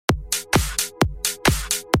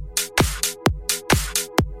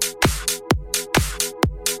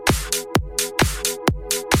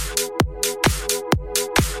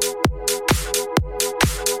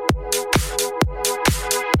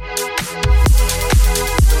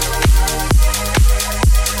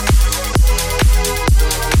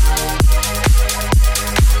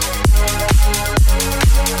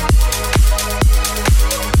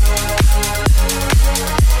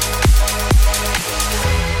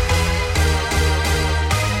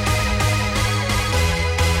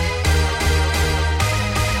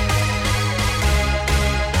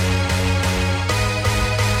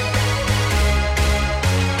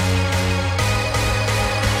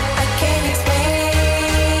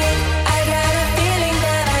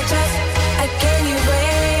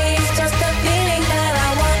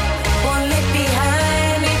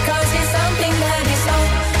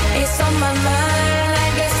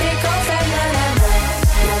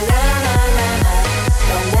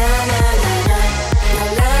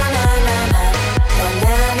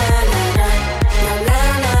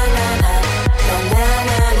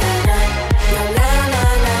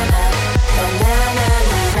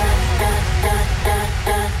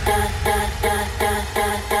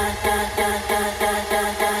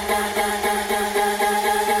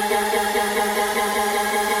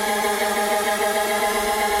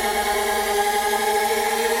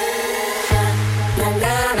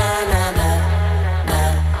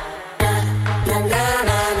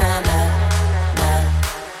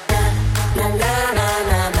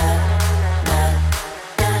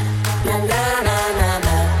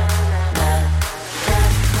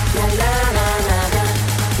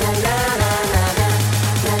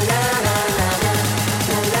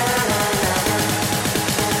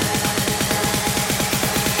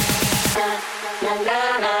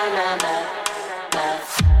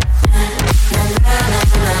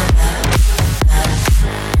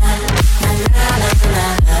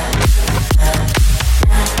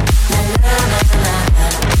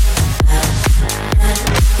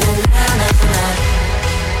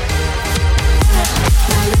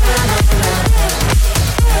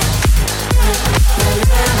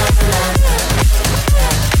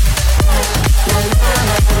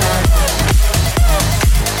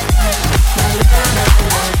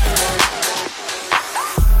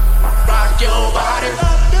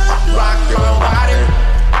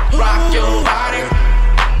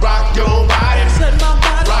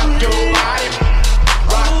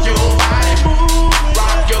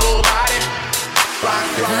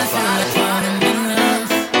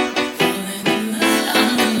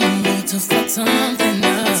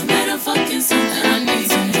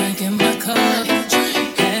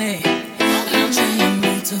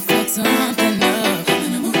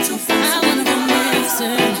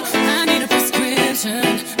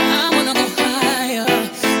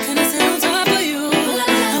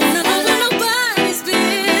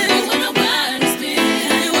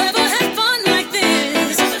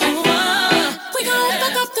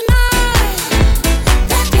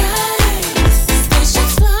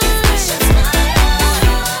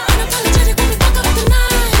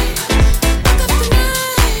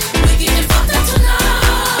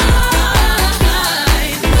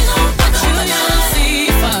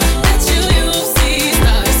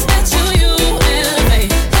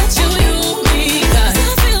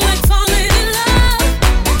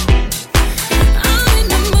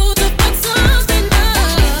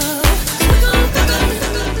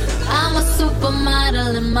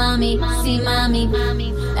mommy.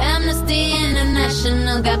 Amnesty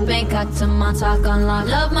International got Bangkok to Montauk on lock.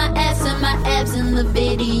 Love my ass and my abs in the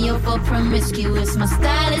video for promiscuous. My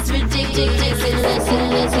style is ridiculous.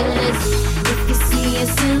 If you see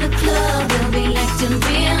us in the club, we'll be acting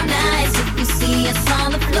real nice. If you see us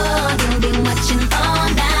on the floor, you'll be watching all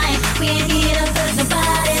night. We ain't here to hurt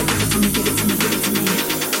nobody. Give it to me, give it to me, give it to me.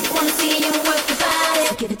 Wanna see you work your body.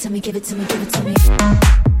 So give it to me, give it to me, give it to me.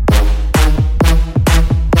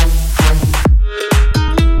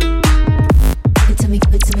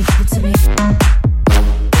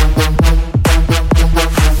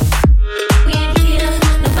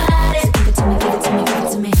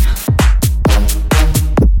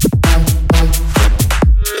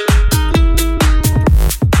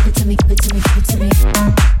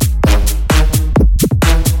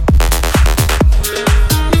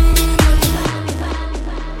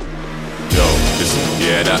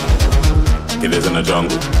 Killers in the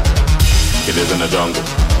jungle. Killers in the jungle.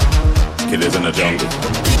 Killers in the jungle.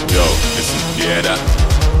 Yo, listen, you hear that?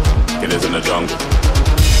 Killers in the jungle.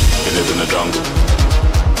 Killers in the jungle.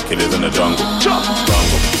 Killers in the jungle. Jungle. The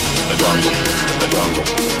jungle. The jungle.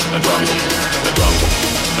 The jungle. The jungle.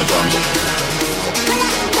 The jungle.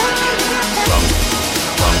 Jungle. Jungle.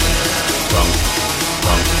 Jungle. Jungle.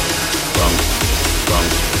 Jungle.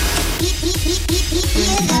 Jungle.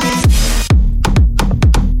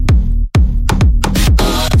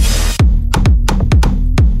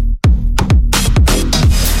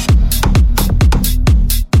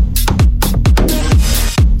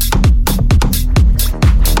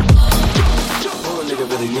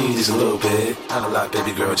 Not a lot,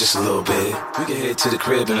 baby girl, just a little bit. We can head to the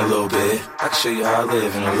crib in a little bit. I can show you how I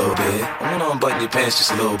live in a little bit. I wanna unbutton your pants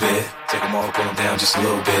just a little bit. Take them off, pull them down just a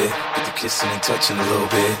little bit. Get the kissing and touching a little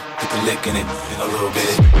bit. Get the licking it in a little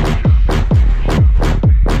bit.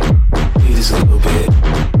 Need just a little bit.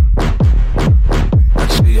 I can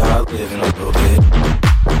show you how I live in a little bit.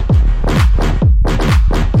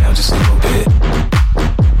 Down just a little bit.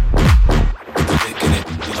 Get the licking it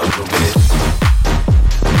in a little bit.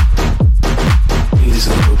 Just a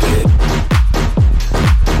little bit.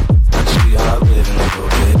 I'll show you how I live in a little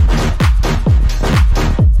bit.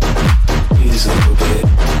 Just a little bit.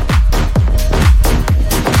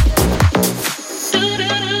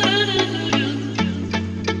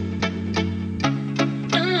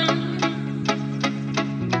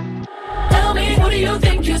 Tell me, who do you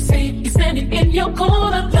think you see? You're standing in your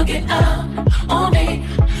corner, looking out on me.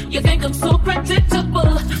 You think I'm so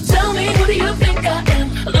predictable? Tell me, who do you think I am?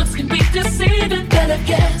 Looks can be deceiving, better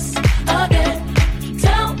guess again.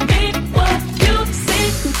 Tell me what you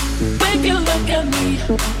see when you look at me.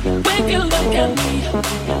 When you look at me.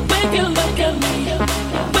 When you look at me.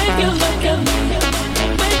 When you look at me.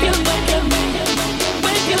 When you look at me.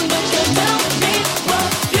 When you look at me. Tell me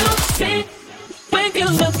what you see when you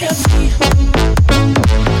look at me.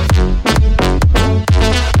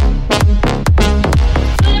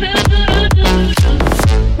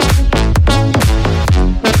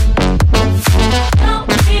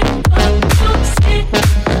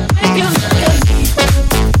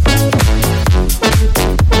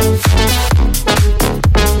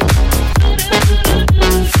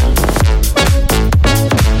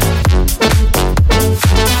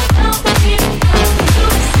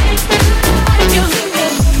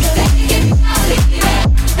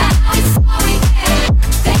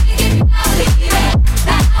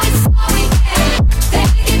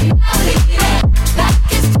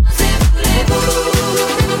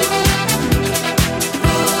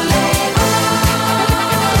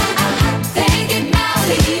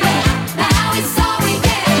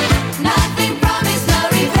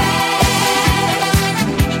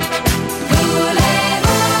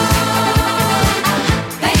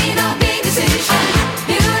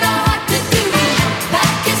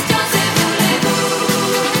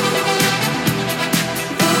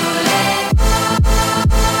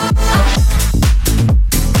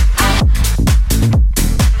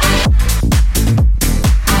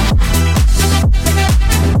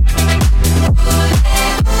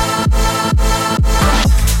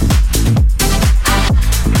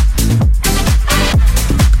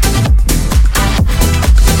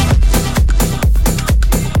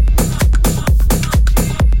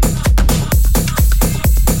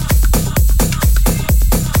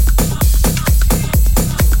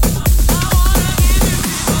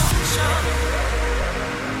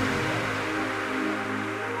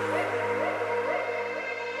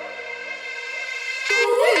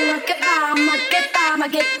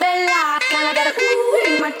 get bella, can I get a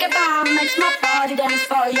ooh, make it bomb, makes my body dance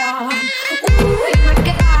for ya. Ooh, make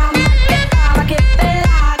it bomb, make it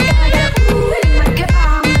bella, can I get a ooh, make it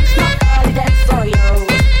bomb, makes my body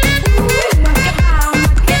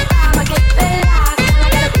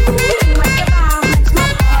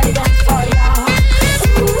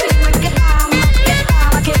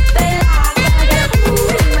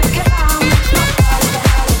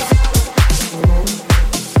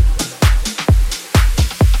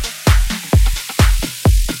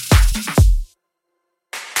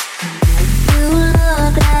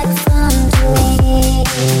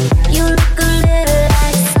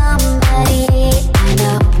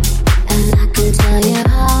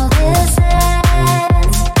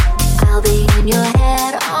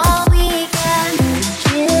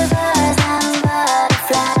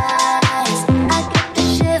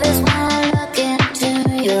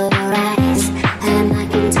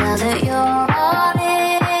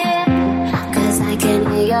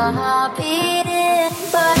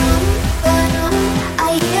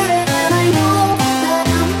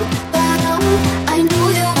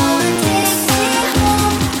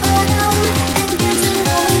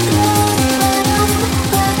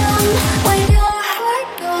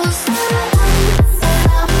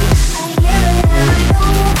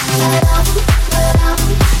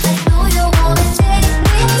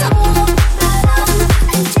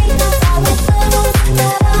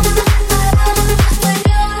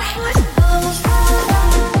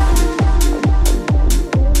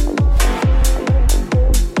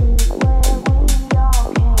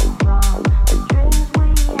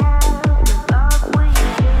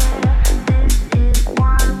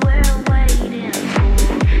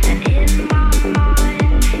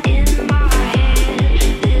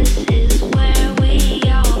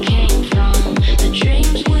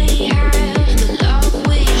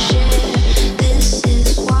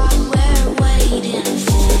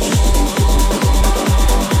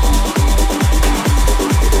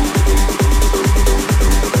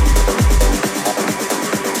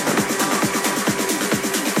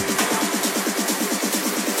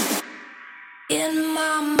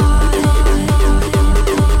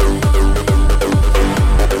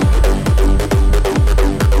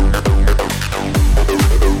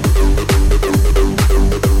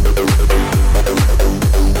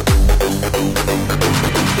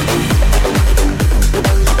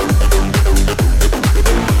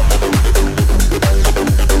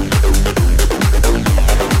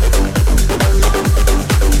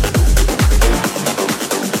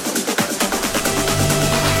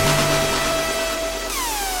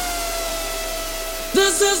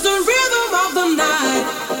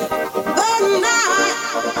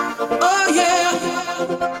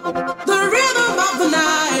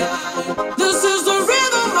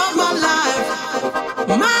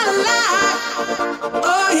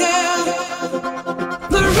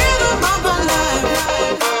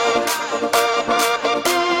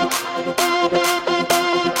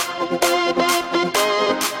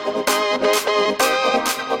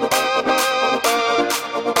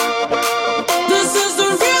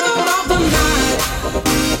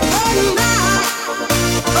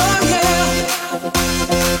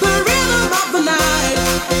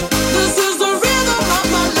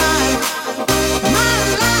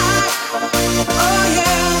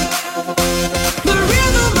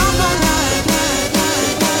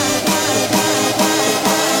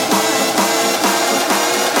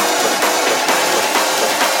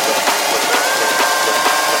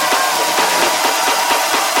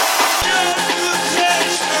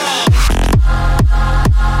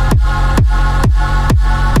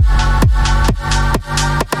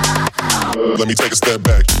step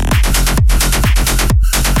back.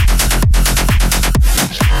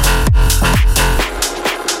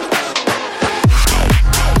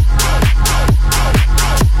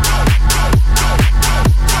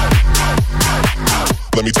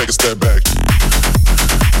 Let me take a step back.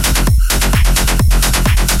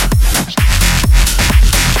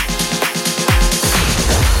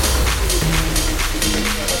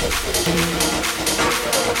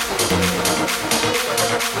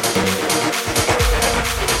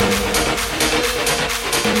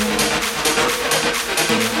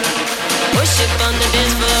 Worship on the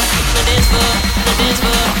dance floor, the dance floor, the dance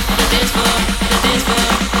floor, the dance floor, the dance floor,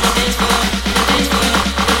 the dance floor, the dance floor,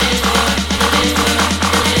 the dance floor, the dance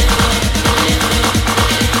floor, the dance floor.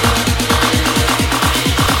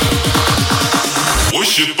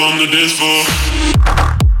 Worship on the dance floor.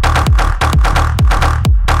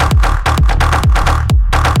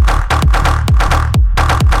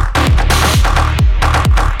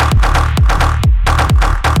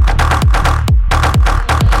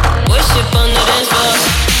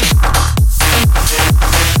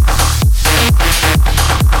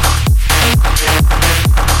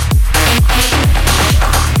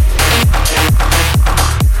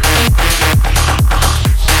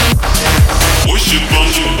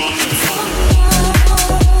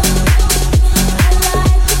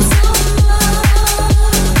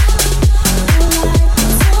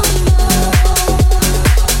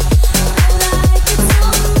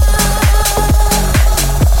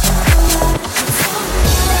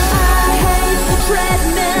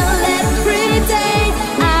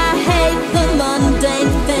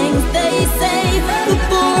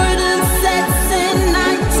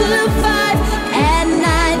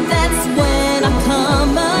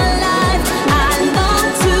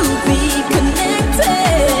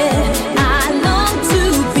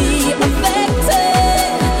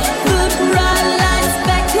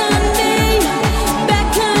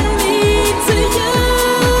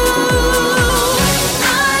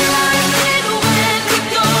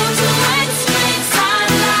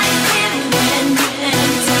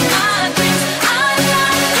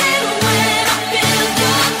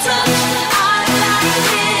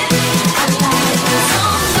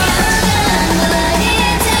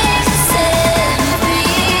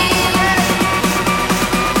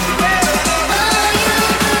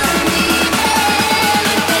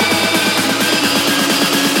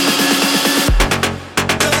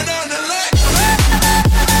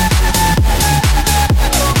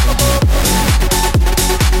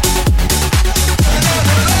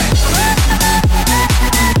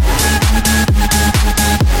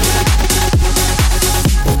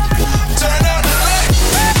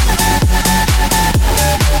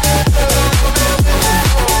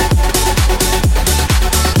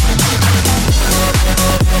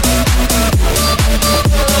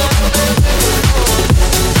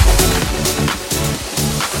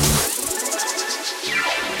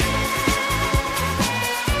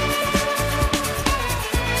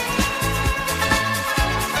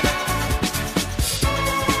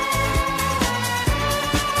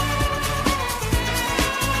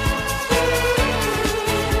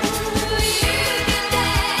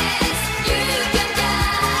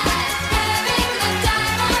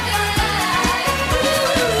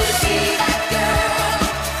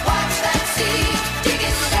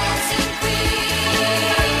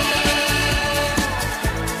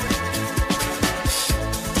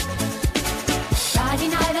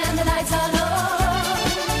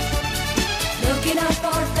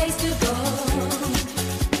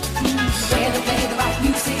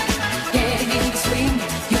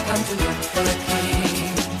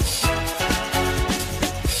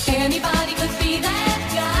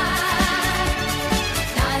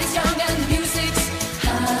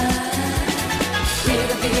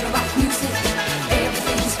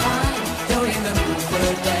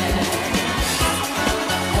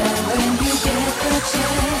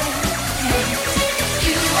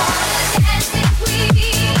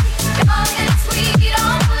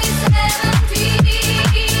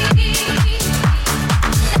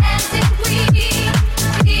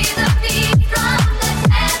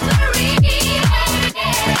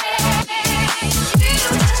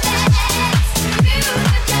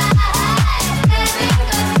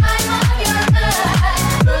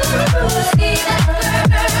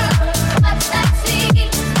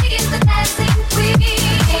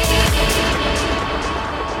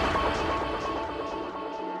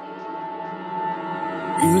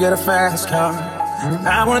 You got a fast car,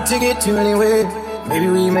 I want a ticket to anywhere. Maybe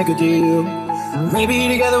we make a deal. Maybe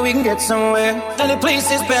together we can get somewhere. Any place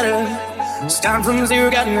is better. Start from zero,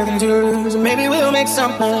 got nothing to lose. Maybe we'll make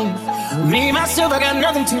something. Me, myself, I got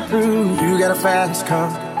nothing to prove. You got a fast car,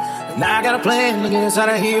 and I got a plan to get us out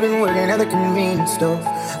of here. Been working at the convenience store.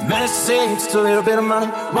 Managed to save just a little bit of money.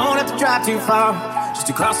 Won't have to drive too far, just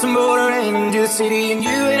to cross the border and into the city. And you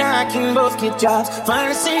and I can both get jobs.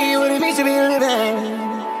 Finally see what it means to be living.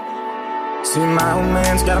 See, my old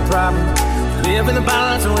man's got a problem. Live in the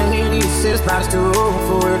balance of when he said his body's too old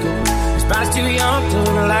for working. His body's too young to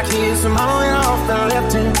look like he is. I'm hauling off the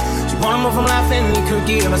left hand. She wanted more from life than he could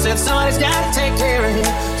give. I said somebody's gotta take care of him.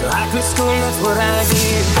 So I quit school and that's what I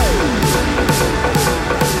did.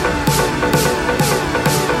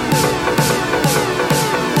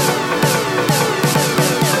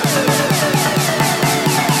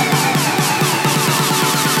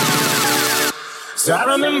 So I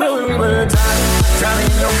remember when we were driving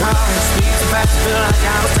in your car, and speed so fast, I feel like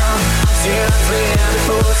I was drunk. See, I was way out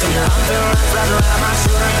before, so now I'm feeling right wrapped around my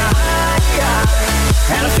shoulder. And I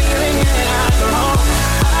had a feeling that I belong.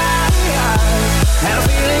 I had a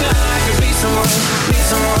feeling I could be someone, be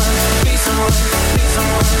someone, be someone, be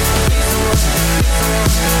someone, be someone, be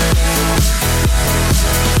someone.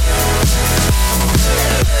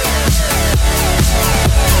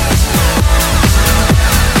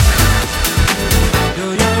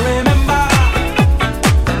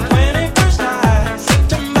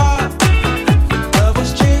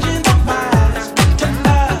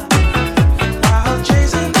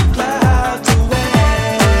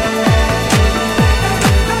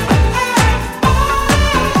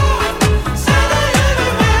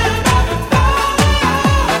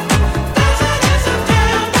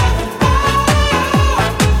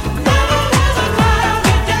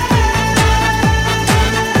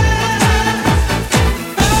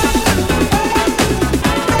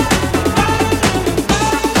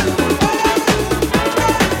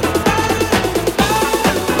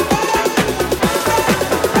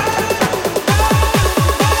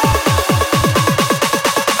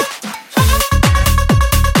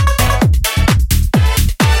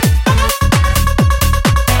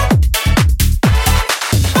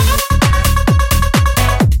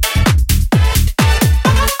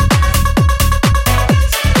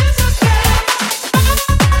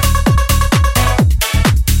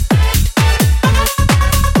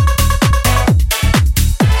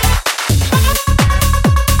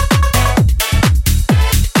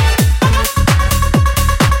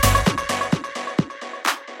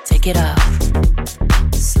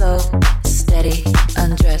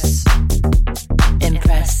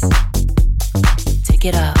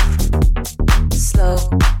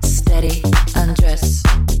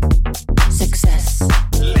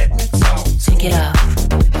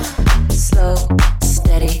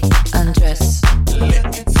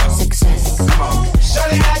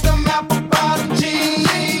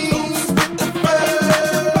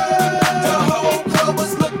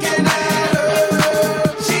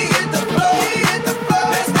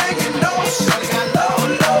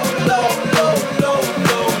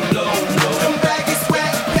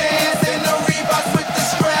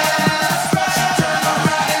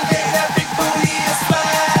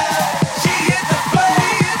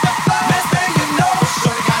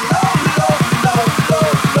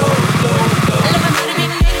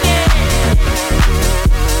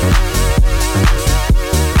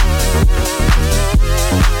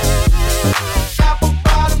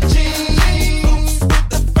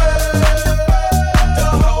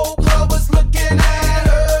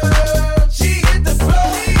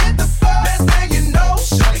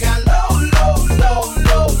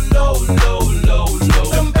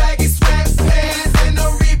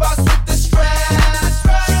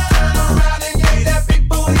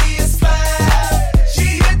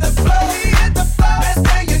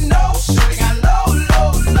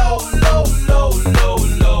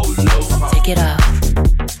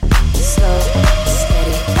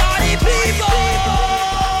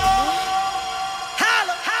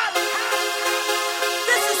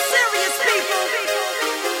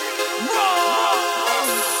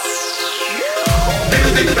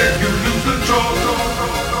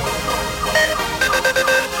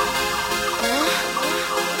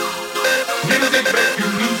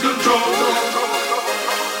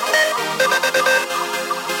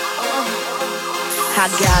 I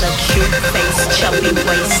got a cute face, chubby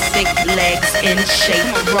waist, thick legs in shape,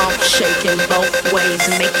 rump shaking both ways,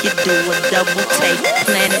 make you do a double take.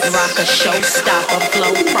 Planet rocker, showstopper, flow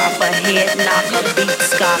proper, head knocker, beat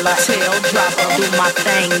scholar, tail dropper, do my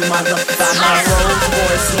thing, motherfucker. My Rolls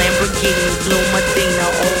Royce, Lamborghini, Blue Medina,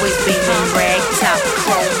 always beaming, rag top,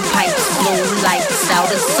 chrome pipes, blue lights, out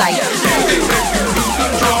of sight.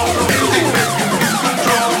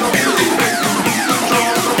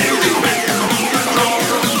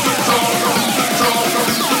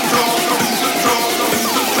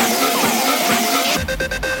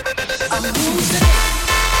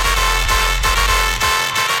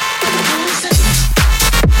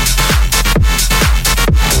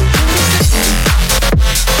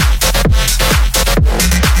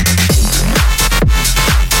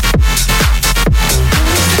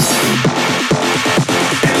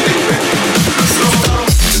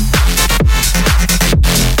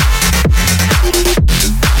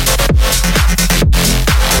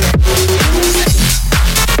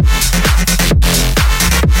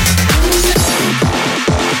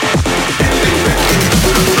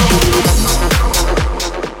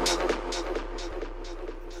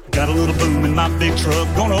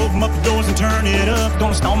 open up the doors and turn it up.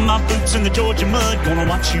 Gonna stomp my boots in the Georgia mud. Gonna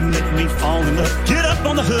watch you make me fall in love. Get up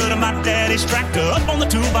on the hood of my daddy's tractor. Up on the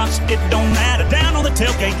toolbox, it don't matter. Down on the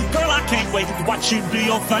tailgate, girl, I can't wait to watch you do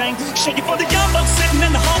your thing. Shake it for the young bucks sitting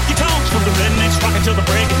in the honky tonks. For the rednecks rocking till the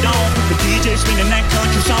break of dawn. The DJ spinning that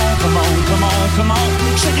country song. Come on, come on, come on.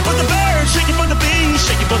 Shake it for the birds, shake it for the bees.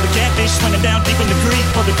 Shake it for the catfish swimming down deep in the creek.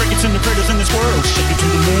 For the crickets and the critters and the squirrels. Shake it to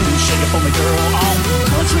the moon, shake it for me, girl. On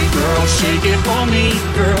country girl, shake it for me,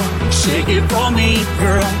 girl. Shake it for me,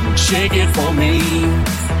 girl. Shake it for me.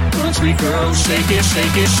 Country girl, shake it,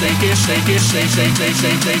 shake it, shake it, shake it, shake, shake, shake,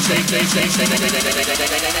 shake, shake, shake, shake, shake, shake.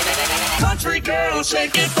 Country girl,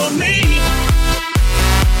 shake it for me.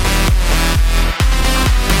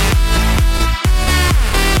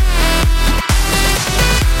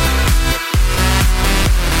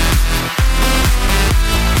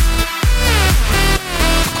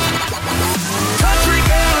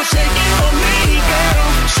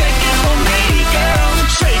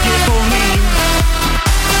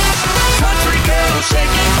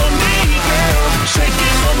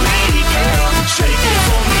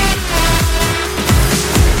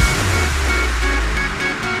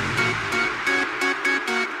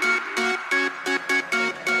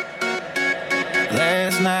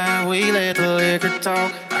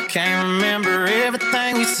 Talk. I can't remember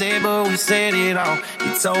everything we said, but we said it all.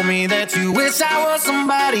 You told me that you wish I was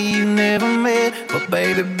somebody you never met. But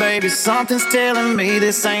baby, baby, something's telling me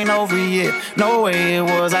this ain't over yet. No way it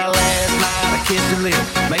was our last night. I kissed your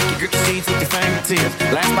lips, make you grip the seats with your fingertips.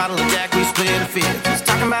 Last bottle of Jack, we split a fifth. Just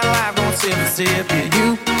talking about life, going sip and sip. Yeah,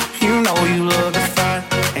 you know you love to fight,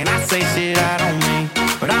 and I say shit I don't mean,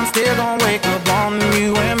 but I'm still gonna wake up on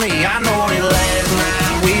you and me. I know that last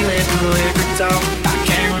night we let the liquor talk. I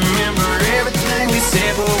can't remember everything we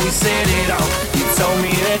said, but we said it all. You told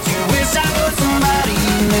me that you wish I was somebody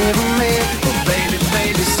you never met. But baby,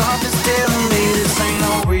 baby, something's telling me this ain't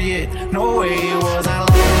over yet. No way it was our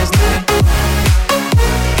last night.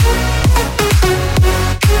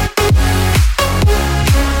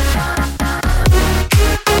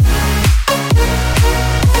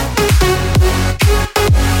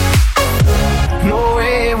 No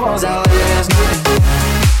way it was our last night.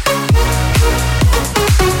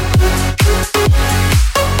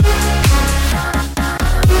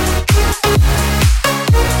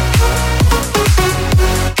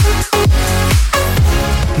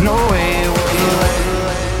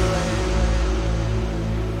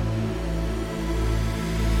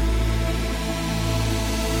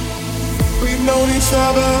 Known each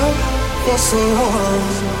other for so long.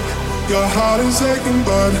 Your heart is aching,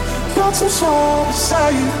 but not so sure to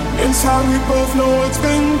say. In time, we both know what's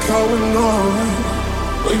been going on.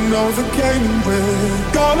 We know the game,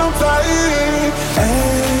 we're gonna play it.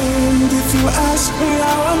 And if you ask me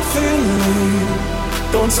how I'm feeling,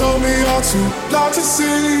 don't tell me all too loud to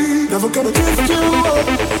see. Never gonna give you up,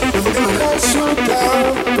 never gonna let you down.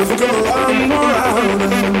 Never gonna run around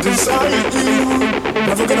and desire you.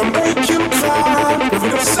 Never gonna make you cry, never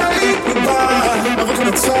gonna say goodbye. Never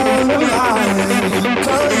gonna tell a lie,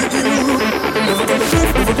 play you. Never gonna give,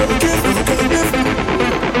 never gonna give, never gonna give.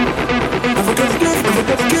 Never gonna give, never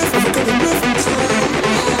gonna give, never gonna give.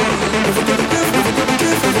 Never gonna give, never gonna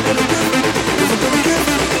give, never gonna give. Never gonna give,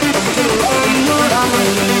 never gonna run around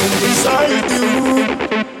inside you.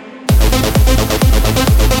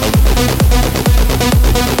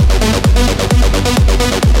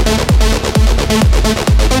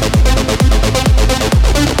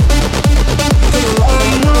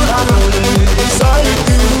 Inside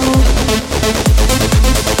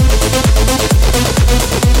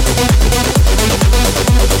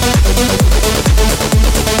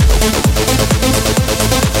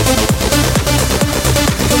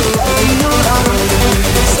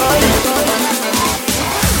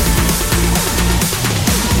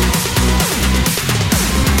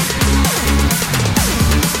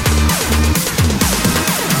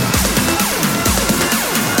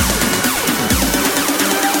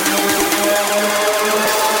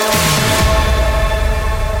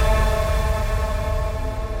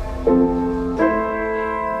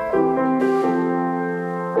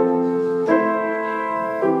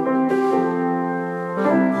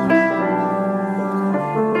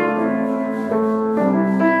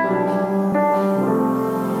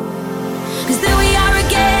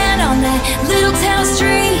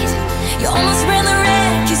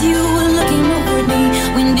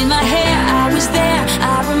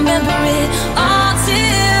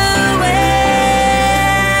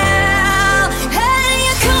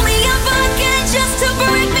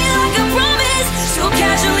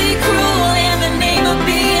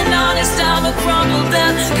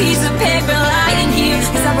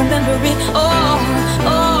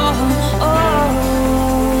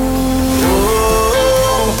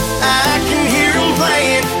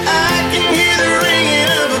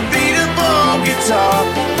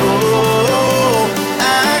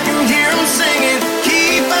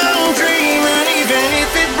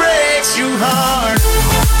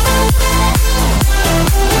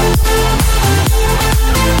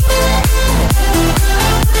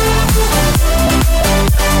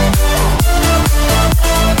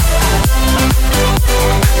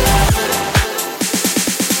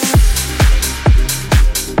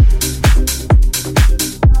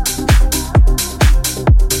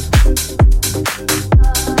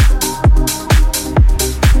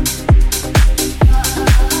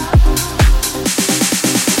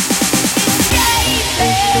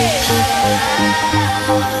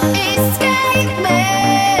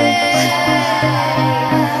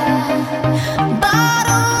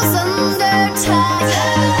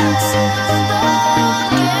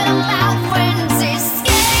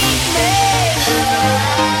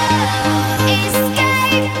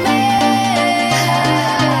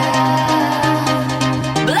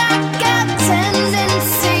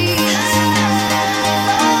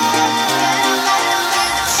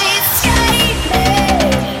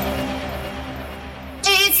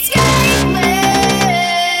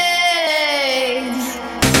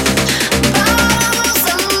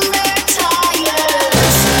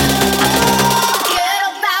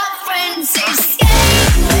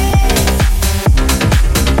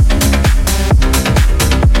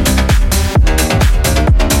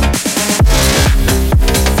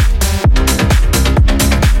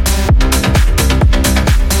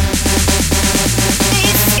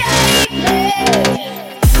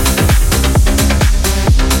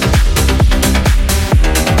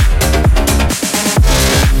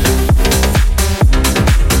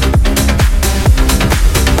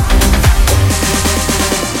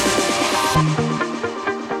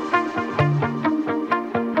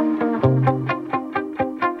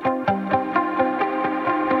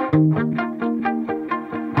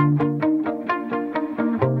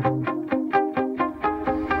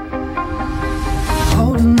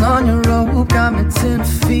on your rope got me 10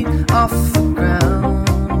 feet off the ground.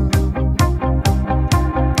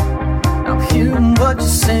 I'm hearing what you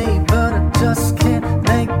say, but I just can't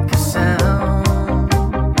make a sound.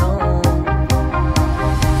 No.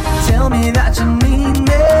 Tell me that you need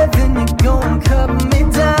me, then you go and cut me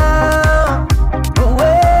down.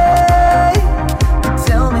 Away. You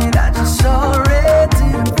tell me that you're sorry,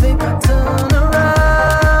 didn't think I'd turn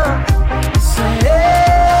around. You say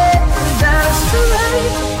that it's too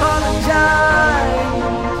late to apologize.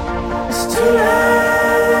 It's too late.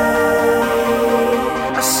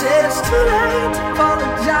 I said it's too late to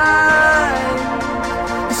apologize.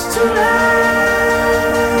 It's too late.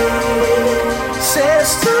 Said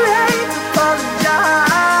it's too late to apologize.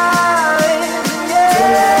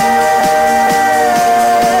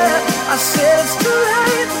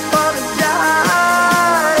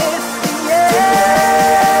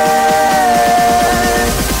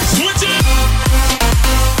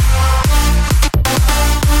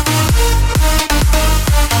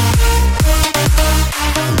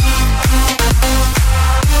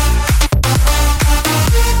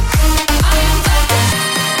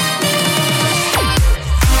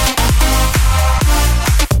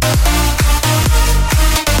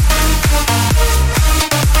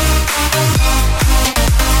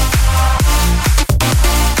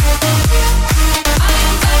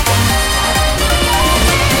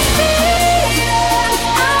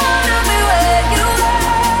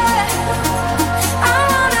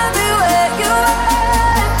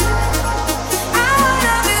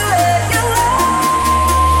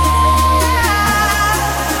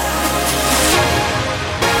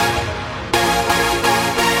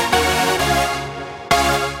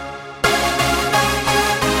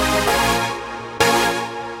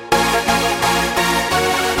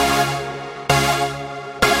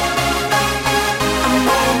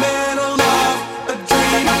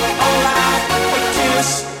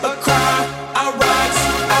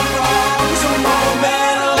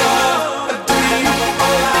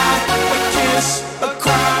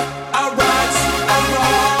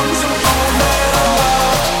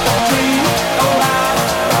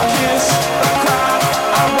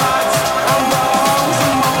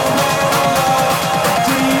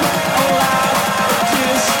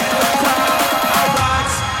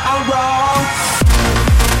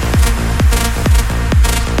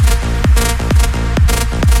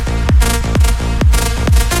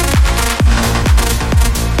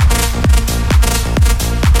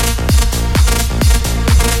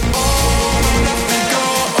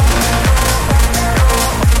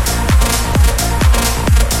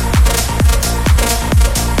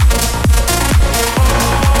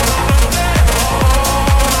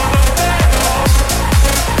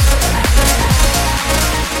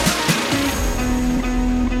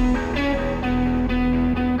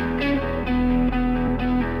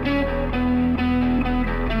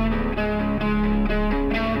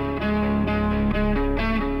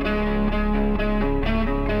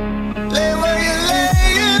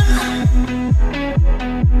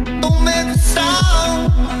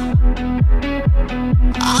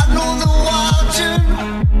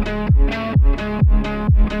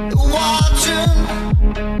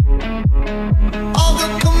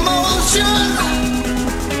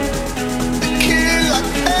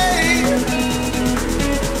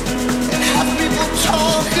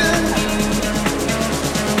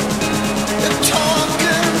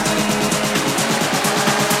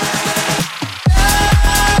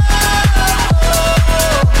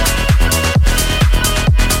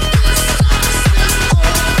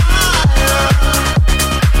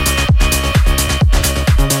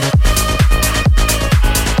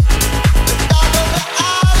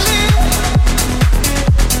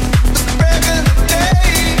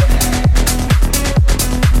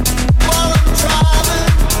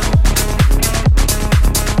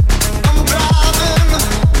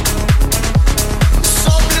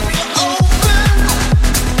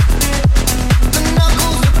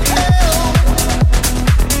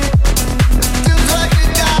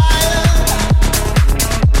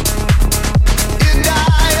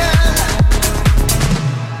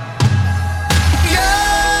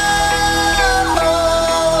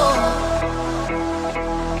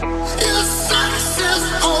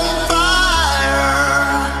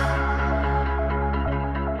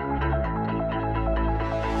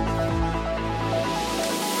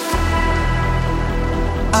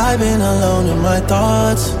 I've been alone in my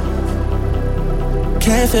thoughts.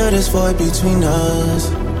 Can't feel this void between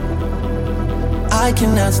us. I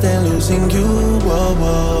cannot stand losing you, whoa,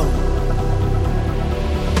 whoa.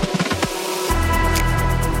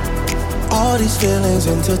 All these feelings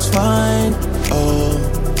intertwined, oh.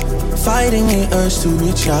 Fighting the urge to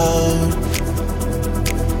reach out.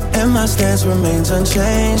 And my stance remains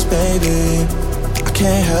unchanged, baby. I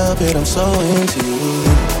can't help it, I'm so into you.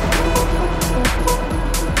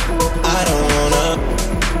 I don't wanna.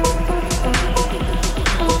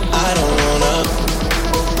 I don't wanna.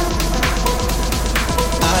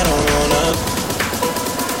 I don't wanna.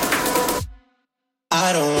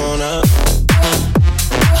 I don't wanna.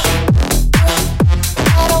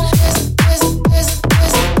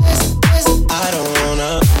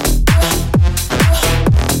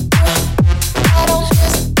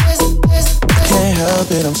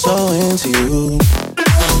 But I'm so into you.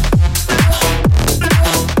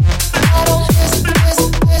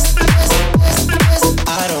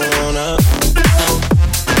 I don't wanna.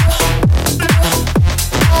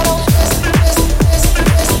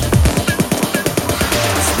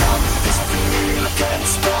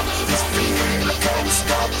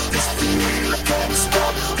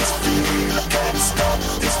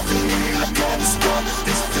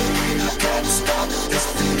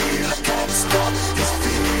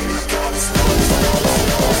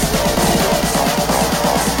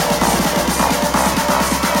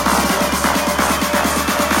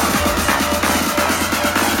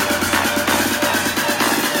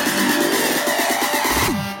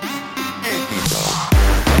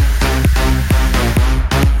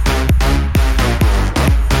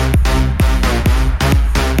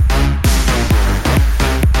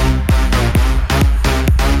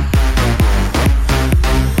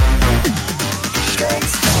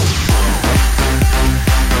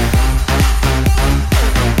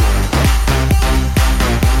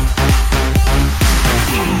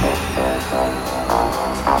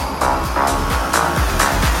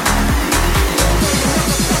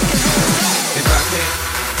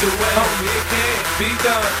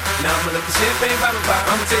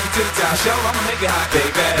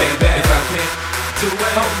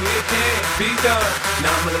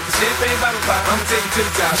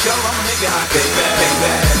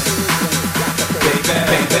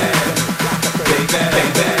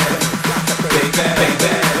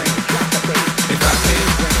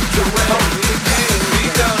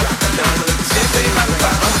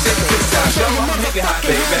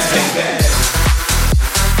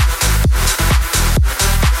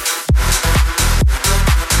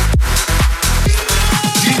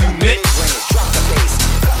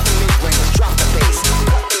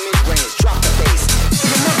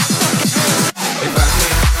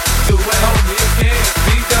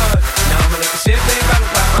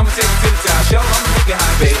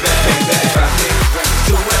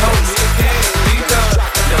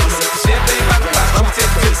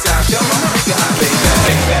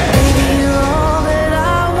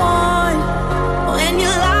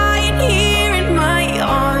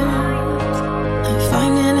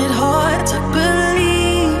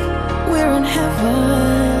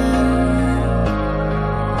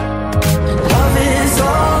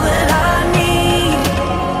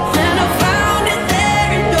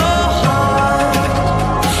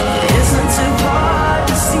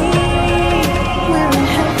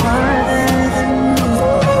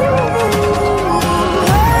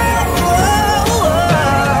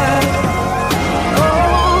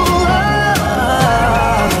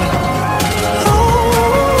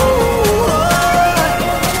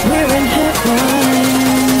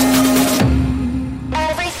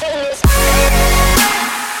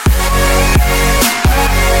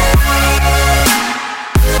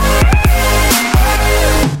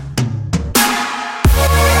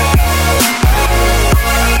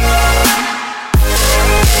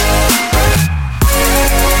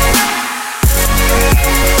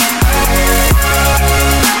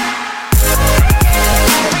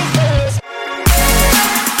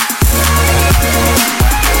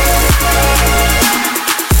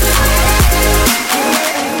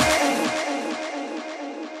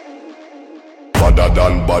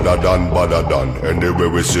 Badder than. Anyway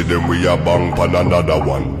we see them, we a bang pan another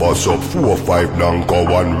one. Bust up 4 or 5 Nanko,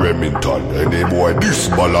 1 Remington. Any boy this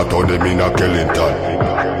ballot on them in a Kellington.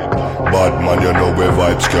 Bad man, you know where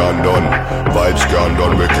vibes can done. Vibes can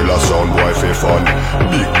done, we kill a sound boy for fun.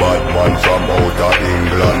 Big bad man from outer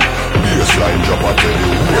England. Bassline drop, I tell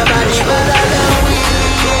you. Nobody better than we.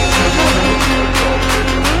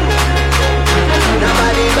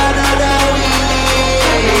 Nobody better than we.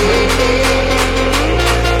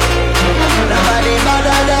 Nobody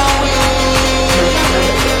better than we.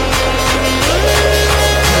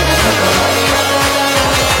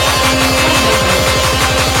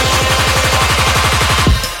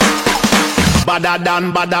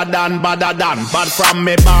 bad from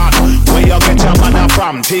me bad. Where you get your mother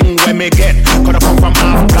from? Thing where me get, coulda come from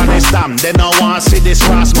Afghanistan. They no want see this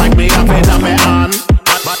cross, make me have it on me hand.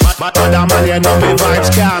 But other man, you know me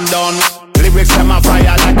vibes can't done. Lyrics them a fire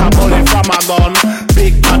like a bullet from a gun.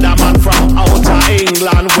 Big other man from outer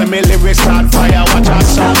England. When me lyrics start fire, watch out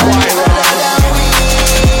some viral.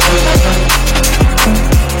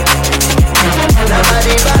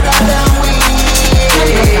 Nobody better than we.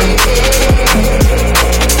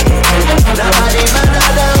 Nobody better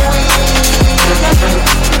than we.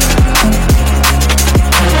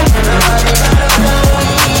 Nobody better than we.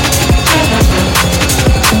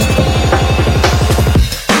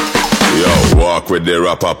 Yo, walk with the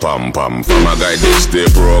rapper pam pam. From a guy this day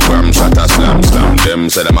program, shot a slam slam. Them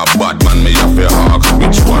say them a bad man, me have to hawk.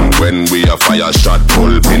 Which one? When we a fire shot,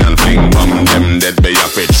 pull pin and fling bomb. Them dead be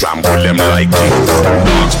have to trample them like kings.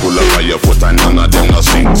 Dogs pull up on your foot and none of them no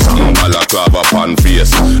sing song. Balaclava pan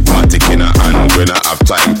face, matic in a hand. We not have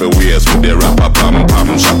time for waste with the rapper pam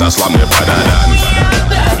pam. Shot a slam me better than.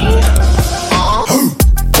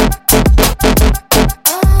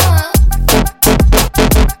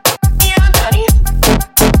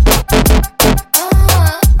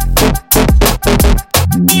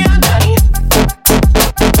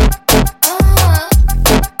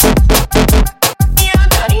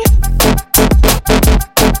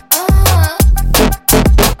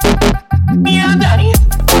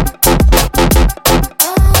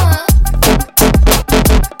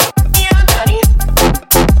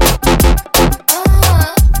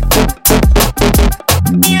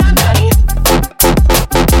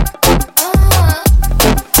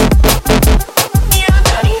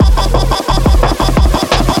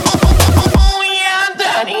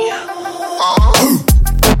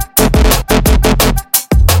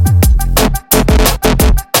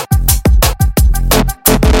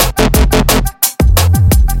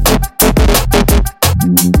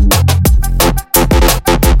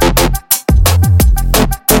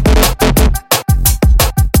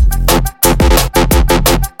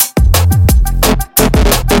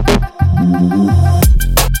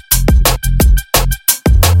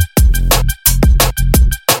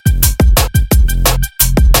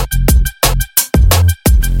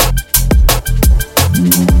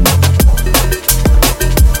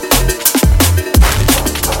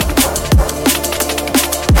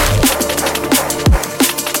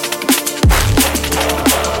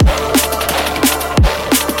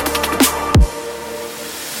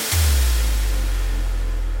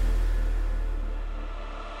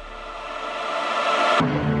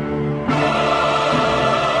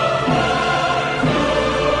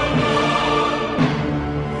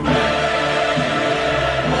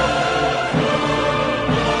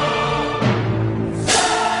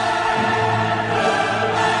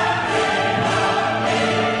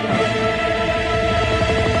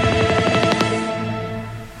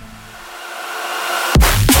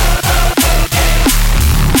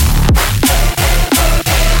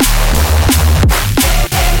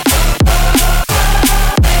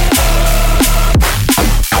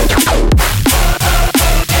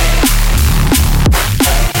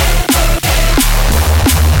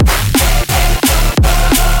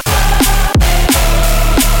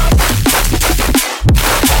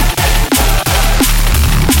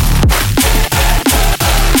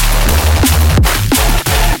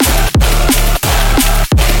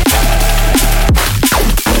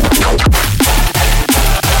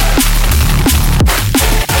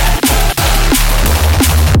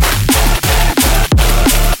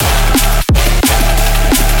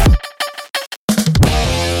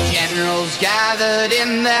 gathered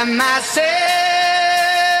in their masses,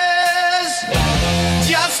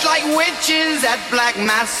 just like witches at black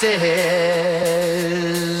masses.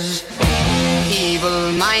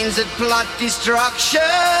 Evil minds that plot destruction,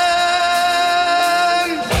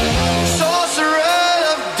 sorcerer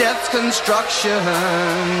of death's construction.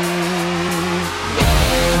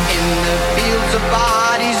 In the fields of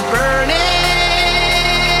bodies burning,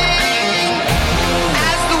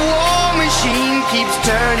 as the war machine keeps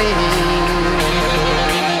turning.